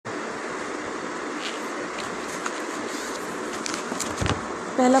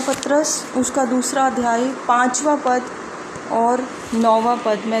पहला पत्रस उसका 2 अध्याय 5वां पद और 9वां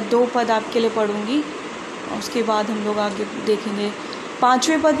पद, मैं 2 पद आपके लिए पढ़ूंगी, उसके बाद हम लोग आगे देखेंगे।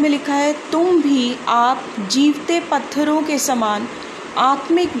 5वें पद में लिखा है, तुम भी आप जीवते पत्थरों के समान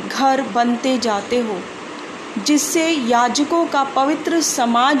आत्मिक घर बनते जाते हो, जिससे याजकों का पवित्र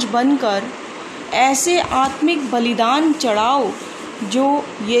समाज बनकर ऐसे आत्मिक बलिदान चढ़ाओ जो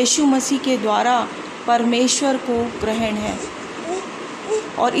यीशु मसीह के द्वारा परमेश्वर को ग्रहण है।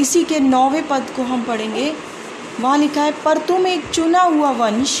 और इसी के 9वें पद को हम पढ़ेंगे। वहाँ लिखा है, पर तुम एक चुना हुआ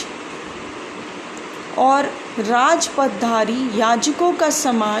वंश और राजपदधारी याजकों का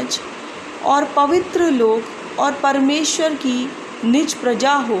समाज और पवित्र लोग और परमेश्वर की निज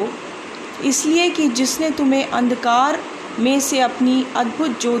प्रजा हो, इसलिए कि जिसने तुम्हें अंधकार में से अपनी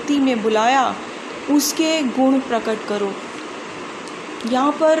अद्भुत ज्योति में बुलाया उसके गुण प्रकट करो।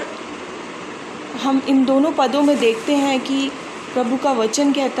 यहाँ पर हम इन दोनों पदों में देखते हैं कि प्रभु का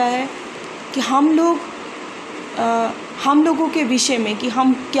वचन कहता है कि हम लोगों के विषय में कि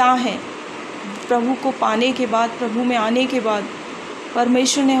हम क्या हैं, प्रभु को पाने के बाद, प्रभु में आने के बाद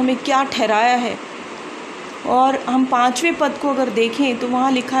परमेश्वर ने हमें क्या ठहराया है। और हम 5वें पद को अगर देखें तो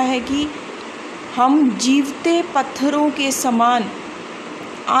वहाँ लिखा है कि हम जीवते पत्थरों के समान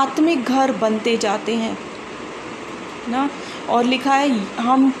आत्मिक घर बनते जाते हैं ना। और लिखा है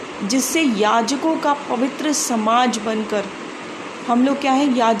हम जिससे याजकों का पवित्र समाज बनकर, हम लोग क्या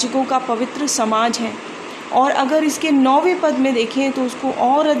है, याजकों का पवित्र समाज है। और अगर इसके 9वें पद में देखें तो उसको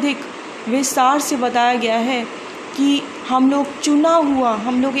और अधिक विस्तार से बताया गया है कि हम लोग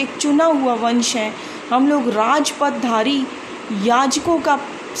एक चुना हुआ वंश हैं, हम लोग राजपदधारी याजकों का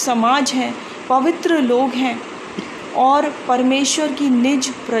समाज है, पवित्र लोग हैं और परमेश्वर की निज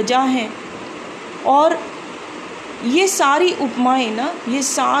प्रजा हैं। और ये सारी उपमाएं ना, ये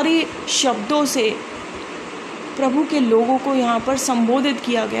सारे शब्दों से प्रभु के लोगों को यहाँ पर संबोधित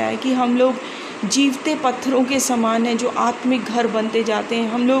किया गया है कि हम लोग जीवते पत्थरों के समान हैं जो आत्मिक घर बनते जाते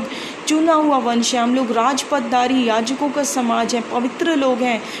हैं, हम लोग चुना हुआ वंश है, हम लोग राजपदधारी याजकों का समाज है, पवित्र लोग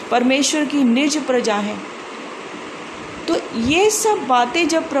हैं, परमेश्वर की निज प्रजा है। तो ये सब बातें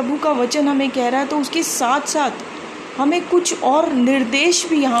जब प्रभु का वचन हमें कह रहा है तो उसके साथ साथ हमें कुछ और निर्देश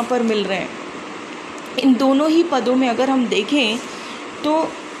भी यहाँ पर मिल रहे हैं। इन दोनों ही पदों में अगर हम देखें तो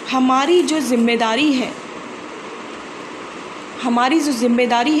हमारी जो जिम्मेदारी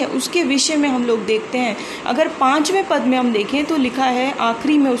है उसके विषय में हम लोग देखते हैं। अगर 5वें पद में हम देखें तो लिखा है,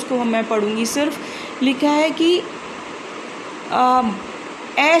 आखिरी में उसको मैं पढ़ूंगी, सिर्फ लिखा है कि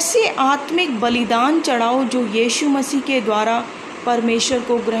ऐसे आत्मिक बलिदान चढ़ाओ जो यीशु मसीह के द्वारा परमेश्वर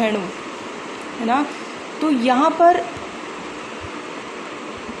को ग्रहण हो, है ना। तो यहाँ पर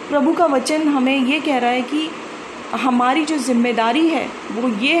प्रभु का वचन हमें ये कह रहा है कि हमारी जो जिम्मेदारी है वो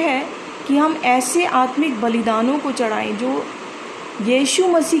ये है कि हम ऐसे आत्मिक बलिदानों को चढ़ाएं जो यीशु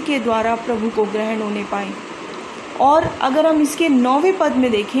मसीह के द्वारा प्रभु को ग्रहण होने पाए। और अगर हम इसके 9वें पद में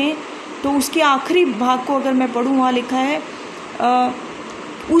देखें तो उसके आखिरी भाग को अगर मैं पढ़ूँ, वहाँ लिखा है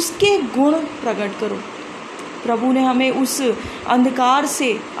उसके गुण प्रकट करो। प्रभु ने हमें उस अंधकार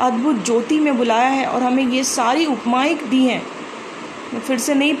से अद्भुत ज्योति में बुलाया है और हमें ये सारी उपमाएं दी हैं। मैं फिर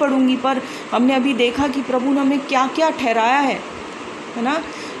से नहीं पढ़ूंगी, पर हमने अभी देखा कि प्रभु ने हमें क्या क्या ठहराया है ना।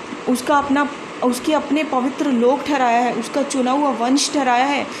 उसके अपने पवित्र लोग ठहराया है, उसका चुना हुआ वंश ठहराया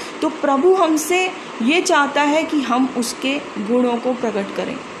है। तो प्रभु हमसे ये चाहता है कि हम उसके गुणों को प्रकट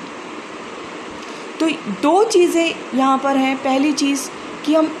करें। तो 2 चीज़ें यहाँ पर हैं। पहली चीज़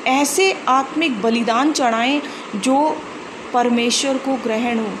कि हम ऐसे आत्मिक बलिदान चढ़ाएं जो परमेश्वर को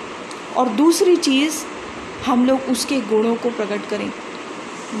ग्रहण हो, और दूसरी चीज़ हम लोग उसके गुणों को प्रकट करें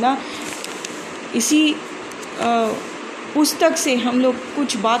ना। इसी पुस्तक से हम लोग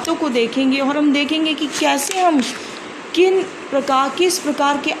कुछ बातों को देखेंगे और हम देखेंगे कि कैसे हम किस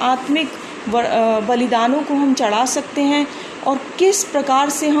प्रकार के आत्मिक बलिदानों को हम चढ़ा सकते हैं और किस प्रकार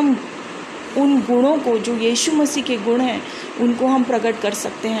से हम उन गुणों को, जो यीशु मसीह के गुण हैं, उनको हम प्रकट कर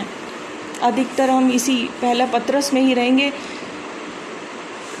सकते हैं। अधिकतर हम इसी पहला पत्रस में ही रहेंगे।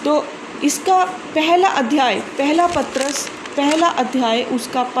 तो इसका पहला पत्रस पहला अध्याय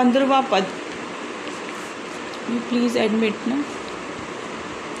उसका 15वां पद, प्लीज़ एडमिट ना।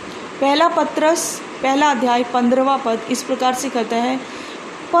 पहला पत्रस पहला अध्याय 15वां पद इस प्रकार से कहता है,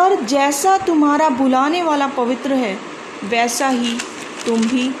 पर जैसा तुम्हारा बुलाने वाला पवित्र है वैसा ही तुम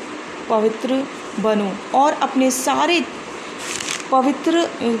भी पवित्र बनो, और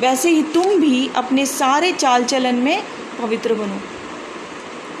वैसे ही तुम भी अपने सारे चाल चलन में पवित्र बनो।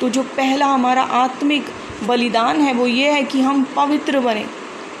 तो जो पहला हमारा आत्मिक बलिदान है वो ये है कि हम पवित्र बने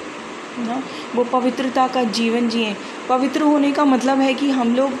ना, वो पवित्रता का जीवन जिएं। पवित्र होने का मतलब है कि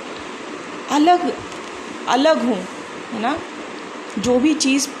हम लोग अलग हों, है ना। जो भी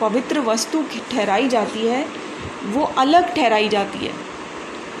चीज़ पवित्र वस्तु ठहराई जाती है वो अलग ठहराई जाती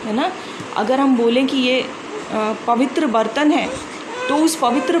है ना। अगर हम बोलें कि ये पवित्र बर्तन है तो उस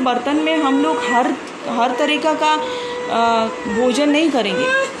पवित्र बर्तन में हम लोग हर तरीक़ा का भोजन नहीं करेंगे,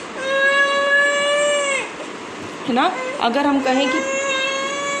 है ना। अगर हम कहें कि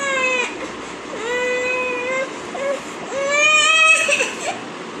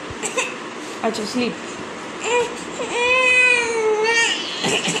अच्छा स्लीप,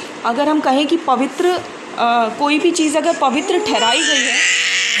 अगर हम कहें कि पवित्र कोई भी चीज़ अगर पवित्र ठहराई गई है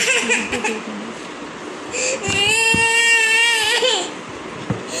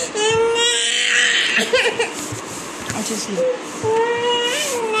अच्छा sleep,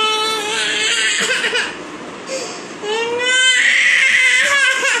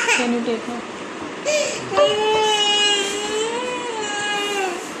 can you take her?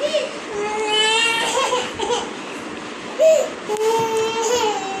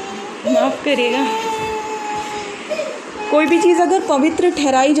 माफ़ करिएगा। कोई भी चीज़ अगर पवित्र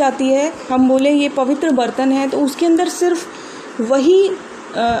ठहराई जाती है, हम बोलें ये पवित्र बर्तन है, तो उसके अंदर सिर्फ वही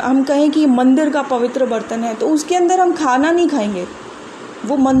हम कहें कि मंदिर का पवित्र बर्तन है तो उसके अंदर हम खाना नहीं खाएंगे,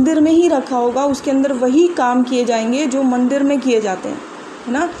 वो मंदिर में ही रखा होगा, उसके अंदर वही काम किए जाएंगे जो मंदिर में किए जाते हैं,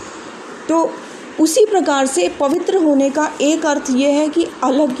 है ना। तो उसी प्रकार से पवित्र होने का एक अर्थ ये है कि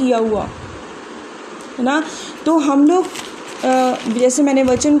अलग किया हुआ, है ना। तो हम लोग जैसे मैंने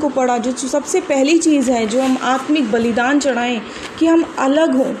वचन को पढ़ा, जो सबसे पहली चीज़ है जो हम आत्मिक बलिदान चढ़ाएं कि हम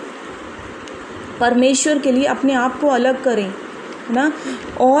अलग हों परमेश्वर के लिए, अपने आप को अलग करें, है ना।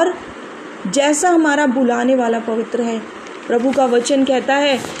 और जैसा हमारा बुलाने वाला पवित्र है, प्रभु का वचन कहता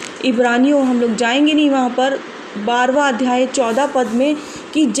है इब्रानियों, हम लोग जाएंगे नहीं वहाँ पर, 12वां अध्याय 14 पद में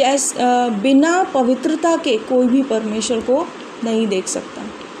कि बिना पवित्रता के कोई भी परमेश्वर को नहीं देख सकता,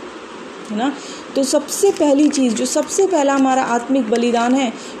 है ना। तो सबसे पहली चीज़, जो सबसे पहला हमारा आत्मिक बलिदान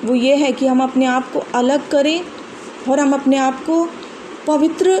है वो ये है कि हम अपने आप को अलग करें और हम अपने आप को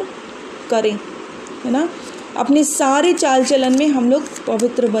पवित्र करें, है ना। अपने सारे चाल चलन में हम लोग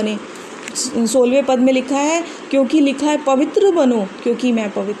पवित्र बने। 16वें पद में लिखा है, क्योंकि लिखा है पवित्र बनो क्योंकि मैं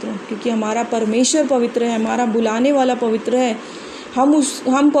पवित्र हूँ, क्योंकि हमारा परमेश्वर पवित्र है, हमारा बुलाने वाला पवित्र है।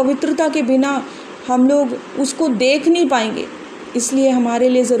 हम पवित्रता के बिना हम लोग उसको देख नहीं पाएंगे, इसलिए हमारे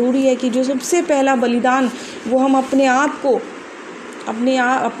लिए ज़रूरी है कि जो सबसे पहला बलिदान वो हम अपने आप को,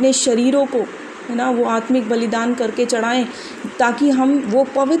 अपने शरीरों को, है ना, वो आत्मिक बलिदान करके चढ़ाएं ताकि हम वो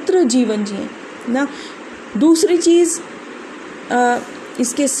पवित्र जीवन जिएं, ना। दूसरी चीज़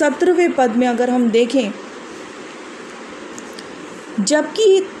इसके 17वें पद में अगर हम देखें,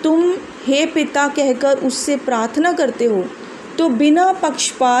 जबकि तुम हे पिता कहकर उससे प्रार्थना करते हो तो बिना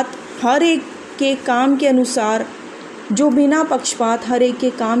पक्षपात हर एक के काम के अनुसार, जो बिना पक्षपात हर एक के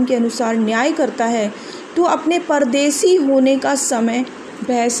काम के अनुसार न्याय करता है, तो अपने परदेसी होने का समय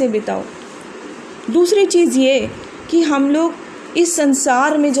भय से बिताओ। दूसरी चीज़ ये कि हम लोग इस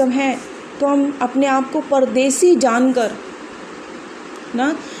संसार में जब हैं तो हम अपने आप को परदेसी जानकर,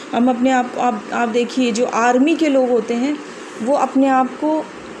 ना, हम अपने आप देखिए जो आर्मी के लोग होते हैं वो अपने आप को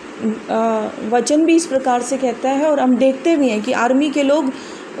वचन भी इस प्रकार से कहता है और हम देखते भी हैं कि आर्मी के लोग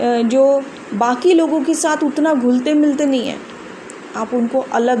जो बाकी लोगों के साथ उतना घुलते मिलते नहीं हैं, आप उनको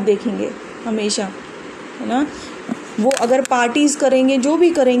अलग देखेंगे हमेशा, है ना। वो अगर पार्टीज़ करेंगे, जो भी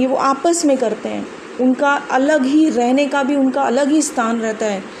करेंगे वो आपस में करते हैं, उनका अलग ही रहने का भी उनका अलग ही स्थान रहता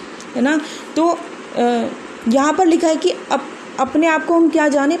है ना। तो यहाँ पर लिखा है कि अपने आप को हम क्या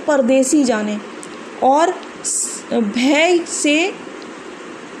जाने, परदेसी जाने, और भय से,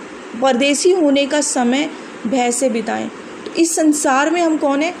 परदेसी होने का समय भय से बिताएं। तो इस संसार में हम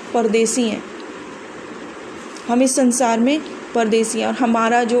कौन है, परदेसी हैं, हम इस संसार में परदेसी हैं, और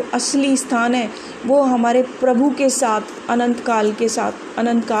हमारा जो असली स्थान है वो हमारे प्रभु के साथ अनंत काल के साथ,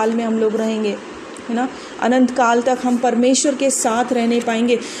 अनंत काल में हम लोग रहेंगे, है ना। अनंत काल तक हम परमेश्वर के साथ रहने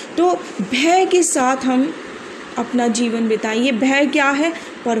पाएंगे। तो भय के साथ हम अपना जीवन बिताएं। ये भय क्या है,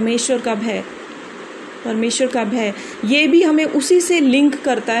 परमेश्वर का भय, परमेश्वर का भय। ये भी हमें उसी से लिंक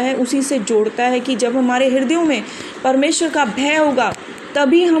करता है, उसी से जोड़ता है कि जब हमारे हृदयों में परमेश्वर का भय होगा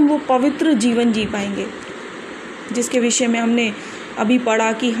तभी हम वो पवित्र जीवन जी पाएंगे, जिसके विषय में हमने अभी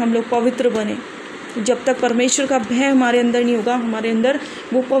पढ़ा कि हम लोग पवित्र बने। जब तक परमेश्वर का भय हमारे अंदर नहीं होगा, हमारे अंदर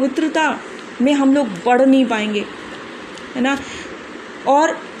वो पवित्रता में हम लोग बढ़ नहीं पाएंगे, है ना।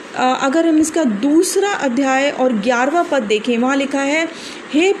 और अगर हम इसका 2 अध्याय और 11वां पद देखें, वहाँ लिखा है,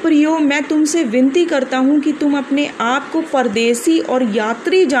 हे प्रियो, मैं तुमसे विनती करता हूँ कि तुम अपने आप को परदेसी और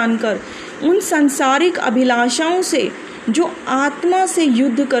यात्री जानकर उन सांसारिक अभिलाषाओं से जो आत्मा से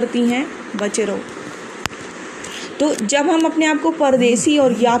युद्ध करती हैं बचे रहो। तो जब हम अपने आप को परदेसी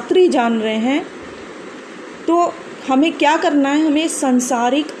और यात्री जान रहे हैं तो हमें क्या करना है, हमें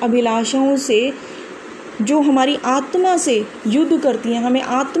सांसारिक अभिलाषाओं से जो हमारी आत्मा से युद्ध करती हैं, हमें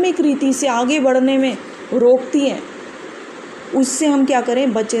आत्मिक रीति से आगे बढ़ने में रोकती हैं, उससे हम क्या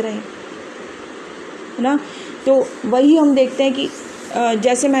करें, बचे रहें, है ना। तो वही हम देखते हैं कि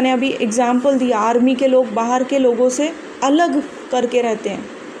जैसे मैंने अभी एग्जाम्पल दिया, आर्मी के लोग बाहर के लोगों से अलग करके रहते हैं,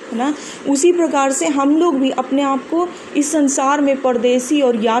 है ना। उसी प्रकार से हम लोग भी अपने आप को इस संसार में परदेसी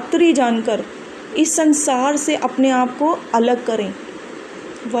और यात्री जानकर इस संसार से अपने आप को अलग करें।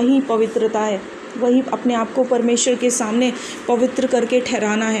 वही पवित्रता है, वही अपने आप को परमेश्वर के सामने पवित्र करके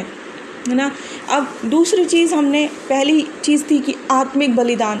ठहराना है ना। अब दूसरी चीज़, हमने पहली चीज़ थी कि आत्मिक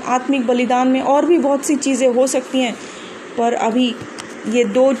बलिदान में और भी बहुत सी चीज़ें हो सकती हैं, पर अभी ये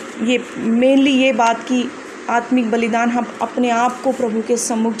मेनली ये बात की आत्मिक बलिदान हम अपने आप को प्रभु के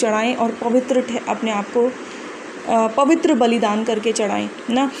सम्मुख चढ़ाएं और अपने आप को पवित्र बलिदान करके चढ़ाएं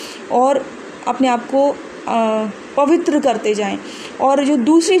ना, और अपने आप को पवित्र करते जाएं। और जो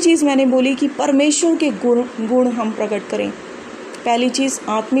दूसरी चीज़ मैंने बोली कि परमेश्वर के गुण हम प्रकट करें। पहली चीज़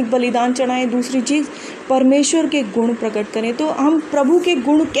आत्मिक बलिदान चढ़ाएं, दूसरी चीज़ परमेश्वर के गुण प्रकट करें। तो हम प्रभु के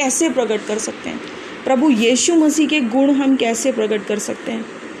गुण कैसे प्रकट कर सकते हैं, प्रभु यीशु मसीह के गुण हम कैसे प्रकट कर सकते हैं,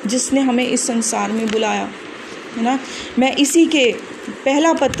 जिसने हमें इस संसार में बुलाया, है ना। मैं इसी के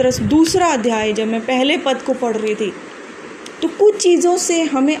पहला पत्रस 2 अध्याय, जब मैं पहले पद को पढ़ रही थी, तो कुछ चीज़ों से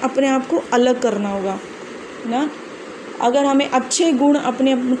हमें अपने आप को अलग करना होगा ना। अगर हमें अच्छे गुण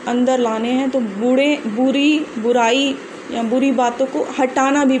अपने अंदर लाने हैं तो बुराई या बुरी बातों को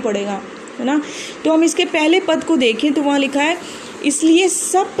हटाना भी पड़ेगा, है ना। तो हम इसके पहले पद को देखें तो वहाँ लिखा है, इसलिए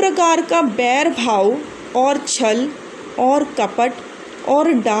सब प्रकार का बैर भाव और छल और कपट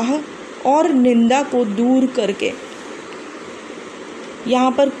और डाह और निंदा को दूर करके।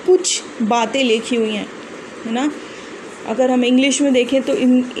 यहाँ पर कुछ बातें लिखी हुई हैं, है ना। अगर हम इंग्लिश में देखें तो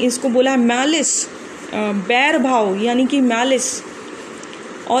इसको बोला है मैलिस, बैर भाव यानी कि मैलिस,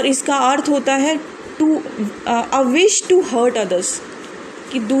 और इसका अर्थ होता है a wish to hurt others,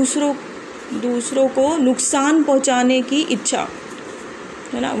 कि दूसरों को नुकसान पहुंचाने की इच्छा,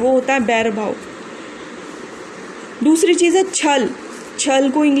 है ना, वो होता है बैर भाव। दूसरी चीज़ है छल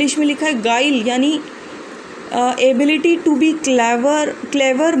को इंग्लिश में लिखा है गाइल, यानी ability to be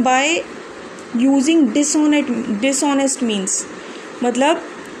clever by using dishonest means, मतलब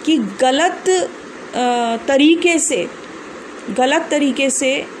कि गलत तरीके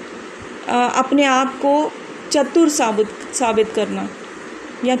से अपने आप को चतुर साबित करना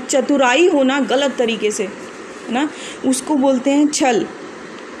या चतुराई होना गलत तरीके से, है ना, उसको बोलते हैं छल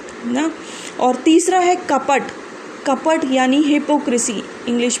ना। और तीसरा है कपट यानी हिपोक्रेसी,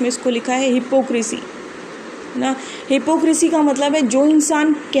 इंग्लिश में इसको लिखा है हिपोक्रेसी ना। हिपोक्रेसी का मतलब है जो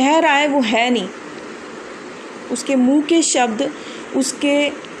इंसान कह रहा है वो है नहीं, उसके मुंह के शब्द उसके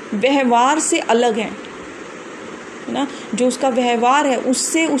व्यवहार से अलग हैं, है ना। जो उसका व्यवहार है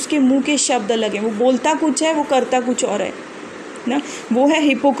उससे उसके मुंह के शब्द अलग हैं, वो बोलता कुछ है, वो करता कुछ और है ना, वो है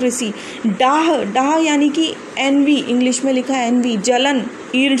हिपोक्रेसी। डाह यानी कि एनवी, इंग्लिश में लिखा है एनवी, जलन,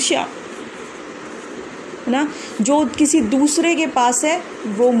 ईर्ष्या, है ना, जो किसी दूसरे के पास है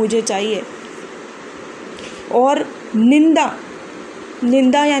वो मुझे चाहिए। और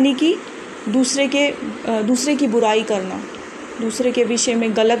निंदा यानी कि दूसरे की बुराई करना, दूसरे के विषय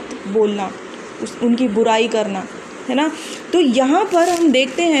में गलत बोलना, उनकी बुराई करना, है ना। तो यहाँ पर हम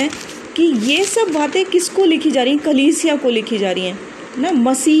देखते हैं कि ये सब बातें किसको लिखी जा रही हैं, कलीसिया को लिखी जा रही हैं ना,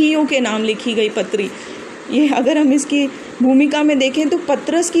 मसीहियों के नाम लिखी गई पत्री। ये अगर हम इसकी भूमिका में देखें तो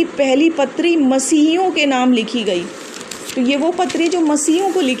पत्रस की पहली पत्री मसीहियों के नाम लिखी गई, तो ये वो पत्री जो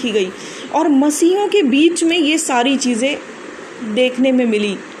मसीहियों को लिखी गई, और मसीहियों के बीच में ये सारी चीज़ें देखने में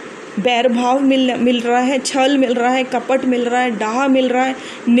मिली। बैरभाव मिल रहा है, छल मिल रहा है, कपट मिल रहा है, डाह मिल रहा है,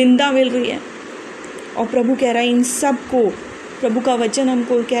 निंदा मिल रही है। और प्रभु कह रहा है इन सब को, प्रभु का वचन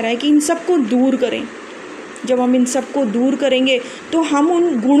हमको कह रहा है कि इन सब को दूर करें। जब हम इन सब को दूर करेंगे तो हम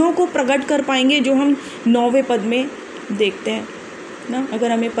उन गुणों को प्रकट कर पाएंगे जो हम 9वें पद में देखते हैं ना।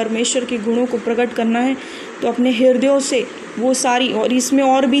 अगर हमें परमेश्वर के गुणों को प्रकट करना है तो अपने हृदयों से वो सारी, और इसमें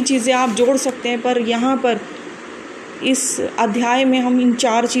और भी चीज़ें आप जोड़ सकते हैं, पर यहाँ पर इस अध्याय में हम इन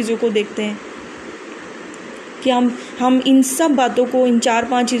 4 चीज़ों को देखते हैं कि हम इन सब बातों को, इन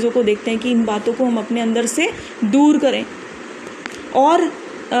 4-5 चीज़ों को देखते हैं कि इन बातों को हम अपने अंदर से दूर करें। और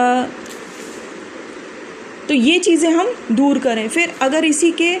तो ये चीज़ें हम दूर करें। फिर अगर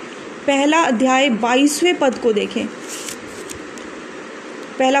इसी के पहला अध्याय 22वें पद को देखें,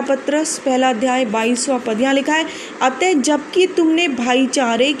 पहला पत्रस पहला अध्याय 22वां पद, यहाँ लिखा है, अतः जबकि तुमने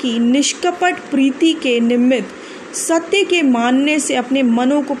भाईचारे की निष्कपट प्रीति के निमित्त सत्य के मानने से अपने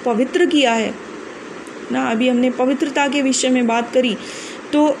मनों को पवित्र किया है ना। अभी हमने पवित्रता के विषय में बात करी,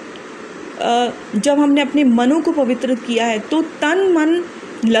 तो जब हमने अपने मनों को पवित्र किया है तो तन मन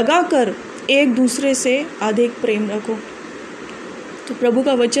लगाकर एक दूसरे से अधिक प्रेम रखो। तो प्रभु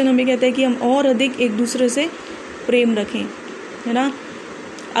का वचन हमें कहता है कि हम और अधिक एक दूसरे से प्रेम रखें, है ना।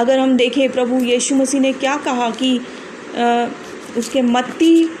 अगर हम देखें प्रभु यीशु मसीह ने क्या कहा कि उसके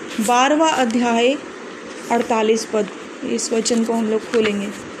मत्ती 12वां अध्याय 48 पद, इस वचन को हम लोग खोलेंगे।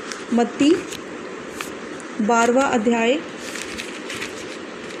 मत्ती 12वां अध्याय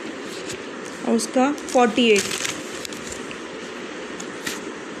और उसका 48,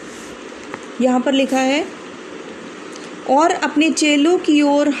 यहाँ पर लिखा है, और अपने चेलों की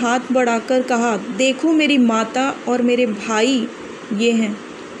ओर हाथ बढ़ाकर कहा, देखो मेरी माता और मेरे भाई ये हैं,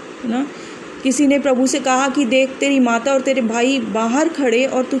 है ना। किसी ने प्रभु से कहा कि देख तेरी माता और तेरे भाई बाहर खड़े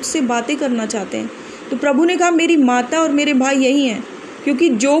और तुझसे बातें करना चाहते हैं। तो प्रभु ने कहा मेरी माता और मेरे भाई यही हैं, क्योंकि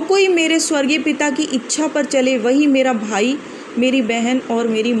जो कोई मेरे स्वर्गीय पिता की इच्छा पर चले वही मेरा भाई, मेरी बहन और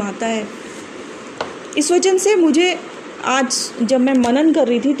मेरी माता है। इस वचन से मुझे आज जब मैं मनन कर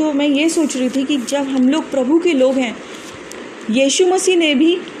रही थी तो मैं ये सोच रही थी कि जब हम लोग प्रभु के लोग हैं, यीशु मसीह ने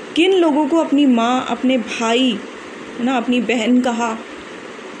भी किन लोगों को अपनी माँ, अपने भाई, है ना, अपनी बहन कहा।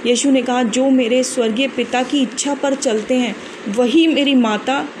 यीशु ने कहा जो मेरे स्वर्गीय पिता की इच्छा पर चलते हैं वही मेरी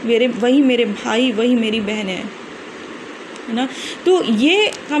माता, वही मेरे भाई, वही मेरी बहन है ना। तो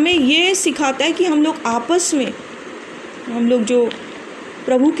ये हमें ये सिखाता है कि हम लोग आपस में, हम लोग जो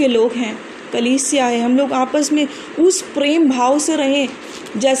प्रभु के लोग हैं, कलीसिया है, हम लोग आपस में उस प्रेम भाव से रहें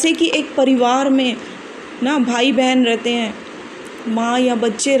जैसे कि एक परिवार में ना भाई बहन रहते हैं, माँ या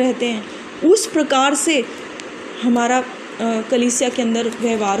बच्चे रहते हैं, उस प्रकार से हमारा कलीसिया के अंदर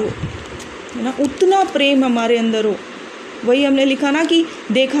व्यवहार हो, है ना, उतना प्रेम हमारे अंदर हो। वही हमने लिखा ना कि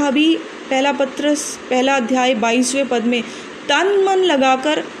देखा अभी पहला पत्रस 1 अध्याय 22वें पद में, तन मन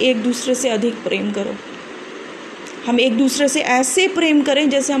लगाकर एक दूसरे से अधिक प्रेम करो। हम एक दूसरे से ऐसे प्रेम करें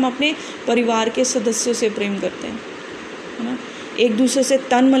जैसे हम अपने परिवार के सदस्यों से प्रेम करते हैं, है ना। एक दूसरे से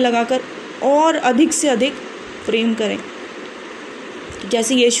तन मन लगाकर और अधिक से अधिक प्रेम करें।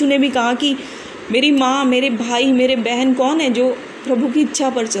 जैसे यीशु ने भी कहा कि मेरी माँ, मेरे भाई, मेरे बहन कौन है? जो प्रभु की इच्छा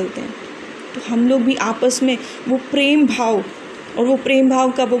पर चलते हैं। तो हम लोग भी आपस में वो प्रेम भाव, और वो प्रेम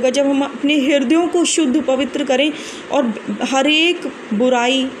भाव कब होगा? जब हम अपने हृदयों को शुद्ध पवित्र करें और हर एक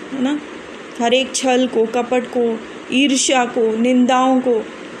बुराई, है ना, हर एक छल को, कपट को, ईर्ष्या को, निंदाओं को,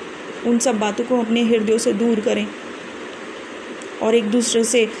 उन सब बातों को अपने हृदयों से दूर करें और एक दूसरे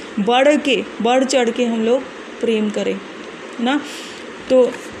से बढ़ चढ़ के हम लोग प्रेम करें ना।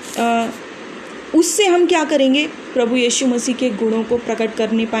 तो उससे हम क्या करेंगे? प्रभु यीशु मसीह के गुणों को प्रकट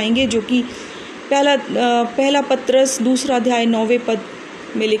करने पाएंगे, जो कि पहला पत्रस 2 अध्याय 9वें पद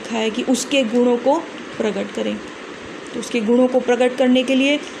में लिखा है कि उसके गुणों को प्रकट करें। तो उसके गुणों को प्रकट करने के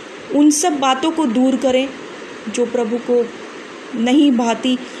लिए उन सब बातों को दूर करें जो प्रभु को नहीं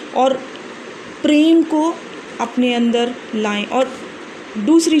भाती, और प्रेम को अपने अंदर लाएं। और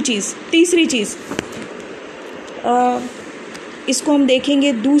तीसरी चीज़ इसको हम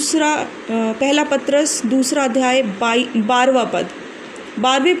देखेंगे पहला पत्रस 2 अध्याय 12वां पद।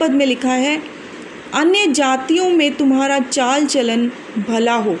 12वें पद में लिखा है, अन्य जातियों में तुम्हारा चाल चलन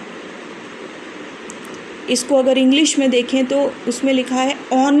भला हो। इसको अगर इंग्लिश में देखें तो उसमें लिखा है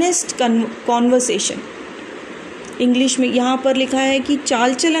ऑनेस्ट कॉन्वर्सेशन। इंग्लिश में यहाँ पर लिखा है कि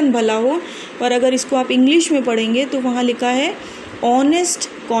चाल चलन भला हो, पर अगर इसको आप इंग्लिश में पढ़ेंगे तो वहाँ लिखा है ऑनेस्ट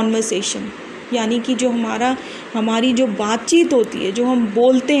कॉन्वर्सेशन, यानी कि जो हमारी जो बातचीत होती है, जो हम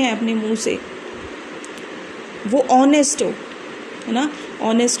बोलते हैं अपने मुंह से, वो ऑनेस्ट हो, है ना।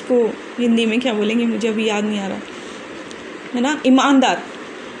 ऑनेस्ट को हिंदी में क्या बोलेंगे मुझे अभी याद नहीं आ रहा, है ना, ईमानदार।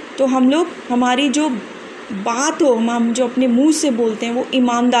 तो हम लोग, हमारी जो बात हो, हम जो अपने मुंह से बोलते हैं वो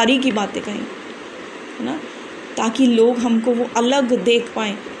ईमानदारी की बातें कहें, है ना, ताकि लोग हमको वो अलग देख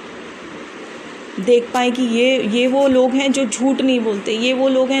पाएं कि ये वो लोग हैं जो झूठ नहीं बोलते, ये वो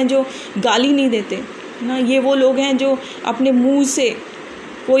लोग हैं जो गाली नहीं देते, है ना, ये वो लोग हैं जो अपने मुंह से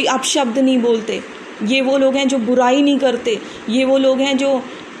कोई अपशब्द नहीं बोलते, ये वो लोग हैं जो बुराई नहीं करते, ये वो लोग हैं जो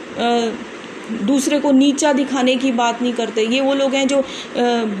दूसरे को नीचा दिखाने की बात नहीं करते, ये वो लोग हैं जो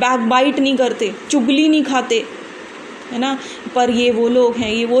बैकबाइट नहीं करते, चुगली नहीं खाते, है ना। पर ये वो लोग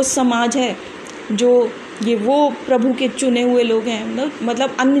हैं, ये वो समाज है ये वो प्रभु के चुने हुए लोग हैं।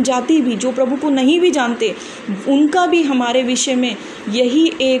 मतलब अन्य जाति भी जो प्रभु को नहीं भी जानते, उनका भी हमारे विषय में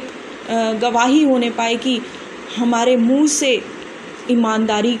यही एक गवाही होने पाए कि हमारे मुंह से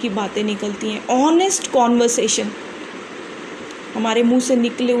ईमानदारी की बातें निकलती हैं। ऑनेस्ट कॉन्वर्सेशन, हमारे मुंह से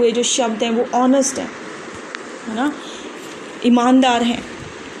निकले हुए जो शब्द हैं वो ऑनेस्ट हैं, है ना, ईमानदार हैं,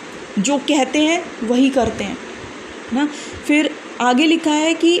 जो कहते हैं वही करते हैं ना। फिर आगे लिखा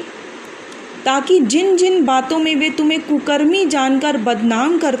है कि ताकि जिन जिन बातों में वे तुम्हें कुकर्मी जानकर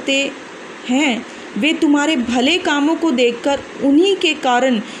बदनाम करते हैं वे तुम्हारे भले कामों को देखकर उन्हीं के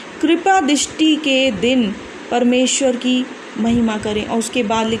कारण कृपा दृष्टि के दिन परमेश्वर की महिमा करें। और उसके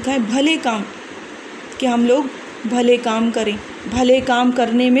बाद लिखा है भले काम, कि हम लोग भले काम करें, भले काम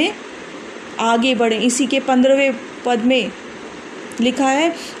करने में आगे बढ़ें। इसी के 15वें पद में लिखा है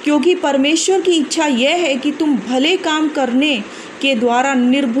क्योंकि परमेश्वर की इच्छा यह है कि तुम भले काम करने के द्वारा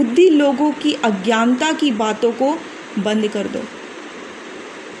निर्बुद्धि लोगों की अज्ञानता की बातों को बंद कर दो।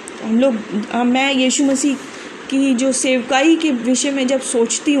 मैं यीशु मसीह की जो सेवकाई के विषय में जब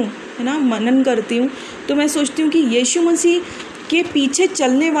सोचती हूँ, है ना, मनन करती हूँ, तो मैं सोचती हूँ कि यीशु मसीह के पीछे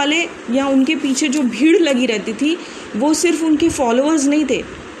चलने वाले या उनके पीछे जो भीड़ लगी रहती थी, वो सिर्फ उनके फॉलोअर्स नहीं थे,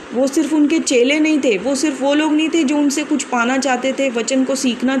 वो सिर्फ उनके चेले नहीं थे, वो सिर्फ वो लोग नहीं थे जो उनसे कुछ पाना चाहते थे, वचन को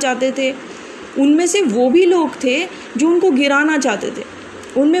सीखना चाहते थे। उनमें से वो भी लोग थे जो उनको गिराना चाहते थे,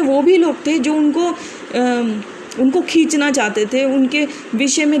 उनमें वो भी लोग थे जो उनको खींचना चाहते थे, उनके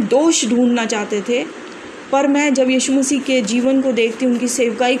विषय में दोष ढूंढना चाहते थे। पर मैं जब यीशु मसीह के जीवन को देखती हूँ, उनकी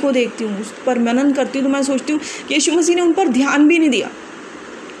सेवकाई को देखती हूँ, उस पर मनन करती हूँ, तो मैं सोचती हूँ कि यीशु मसीह ने उन पर ध्यान भी नहीं दिया,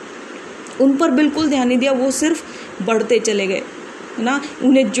 उन पर बिल्कुल ध्यान नहीं दिया। वो सिर्फ बढ़ते चले गए, है ना।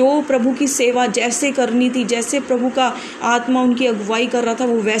 उन्हें जो प्रभु की सेवा जैसे करनी थी, जैसे प्रभु का आत्मा उनकी अगुवाई कर रहा था,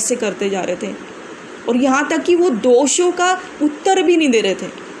 वो वैसे करते जा रहे थे। और यहाँ तक कि वो दोषों का उत्तर भी नहीं दे रहे थे।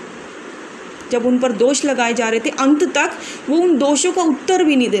 जब उन पर दोष लगाए जा रहे थे, अंत तक वो उन दोषों का उत्तर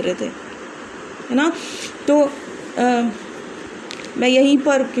भी नहीं दे रहे थे, है ना। तो मैं यहीं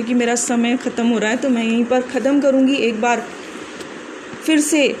पर, क्योंकि मेरा समय ख़त्म हो रहा है, तो मैं यहीं पर ख़त्म करूँगी। एक बार फिर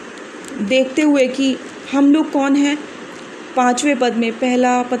से देखते हुए कि हम लोग कौन हैं। 5वें पद में,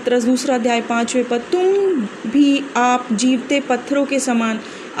 पहला पत्रस 2 अध्याय 5वें पद, तुम भी आप जीवते पत्थरों के समान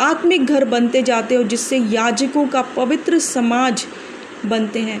आत्मिक घर बनते जाते हो, जिससे याजकों का पवित्र समाज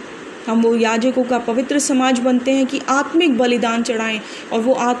बनते हैं। हम वो याजकों का पवित्र समाज बनते हैं कि आत्मिक बलिदान चढ़ाएं, और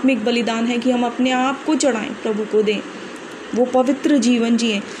वो आत्मिक बलिदान है कि हम अपने आप को चढ़ाएं, प्रभु को दें, वो पवित्र जीवन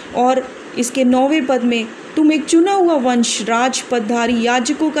जिएं। और इसके 9वें पद में, तुम एक चुना हुआ वंश, राज पदधारी,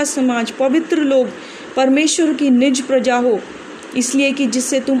 याजकों का समाज, पवित्र लोग, परमेश्वर की निज प्रजा हो, इसलिए कि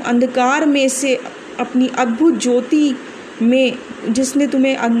जिससे तुम अंधकार में से अपनी अद्भुत ज्योति में, जिसने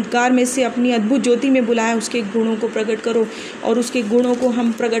तुम्हें अंधकार में से अपनी अद्भुत ज्योति में बुलाया, उसके गुणों को प्रकट करो। और उसके गुणों को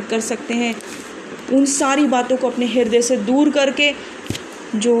हम प्रकट कर सकते हैं उन सारी बातों को अपने हृदय से दूर करके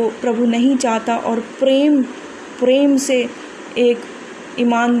जो प्रभु नहीं चाहता, और प्रेम से, एक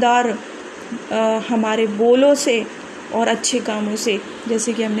ईमानदार हमारे बोलों से और अच्छे कामों से,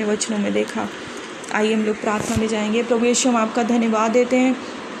 जैसे कि हमने वचनों में देखा। आइए हम लोग प्रार्थना में जाएंगे। प्रभु यीशु, हम आपका धन्यवाद देते हैं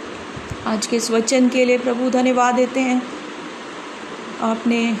आज के इस वचन के लिए। प्रभु धन्यवाद देते हैं,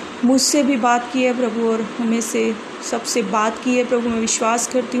 आपने मुझसे भी बात की है प्रभु, और हमें से सबसे बात की है प्रभु। मैं विश्वास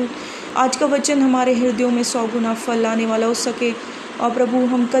करती हूँ आज का वचन हमारे हृदयों में 100 गुना फल लाने वाला हो सके। और प्रभु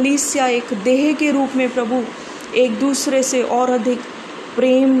हम कलीसिया एक देह के रूप में प्रभु एक दूसरे से और अधिक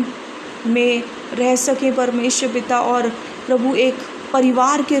प्रेम में रह सकें परमेश्वर पिता, और प्रभु एक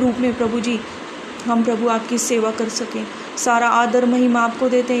परिवार के रूप में प्रभु जी हम प्रभु आपकी सेवा कर सकें। सारा आदर महिमा आपको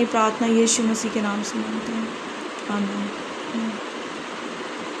देते हैं। प्रार्थना यीशु मसीह के नाम से मांगते हैं, आमीन। आमीन।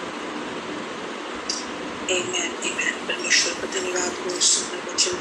 परमेश्वर का धन्यवाद हो।